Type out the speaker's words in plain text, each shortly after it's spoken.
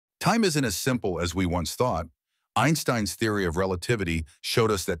Time isn't as simple as we once thought. Einstein's theory of relativity showed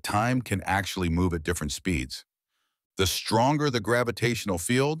us that time can actually move at different speeds. The stronger the gravitational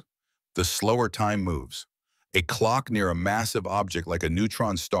field, the slower time moves. A clock near a massive object like a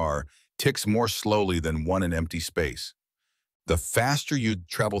neutron star ticks more slowly than one in empty space. The faster you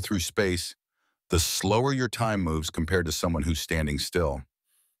travel through space, the slower your time moves compared to someone who's standing still.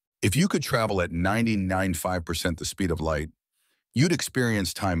 If you could travel at 99.5% the speed of light, you'd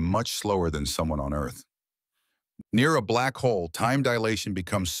experience time much slower than someone on Earth. Near a black hole, time dilation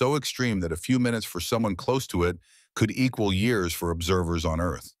becomes so extreme that a few minutes for someone close to it could equal years for observers on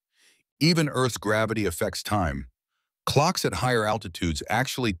Earth. Even Earth's gravity affects time. Clocks at higher altitudes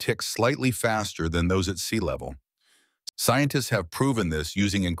actually tick slightly faster than those at sea level. Scientists have proven this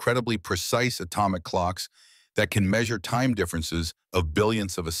using incredibly precise atomic clocks that can measure time differences of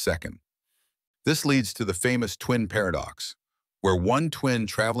billionths of a second. This leads to the famous twin paradox, where one twin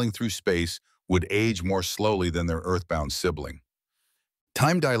traveling through space would age more slowly than their earthbound sibling.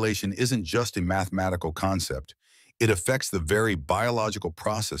 Time dilation isn't just a mathematical concept, it affects the very biological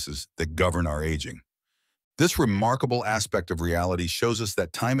processes that govern our aging. This remarkable aspect of reality shows us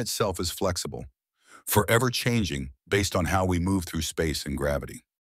that time itself is flexible, forever changing based on how we move through space and gravity.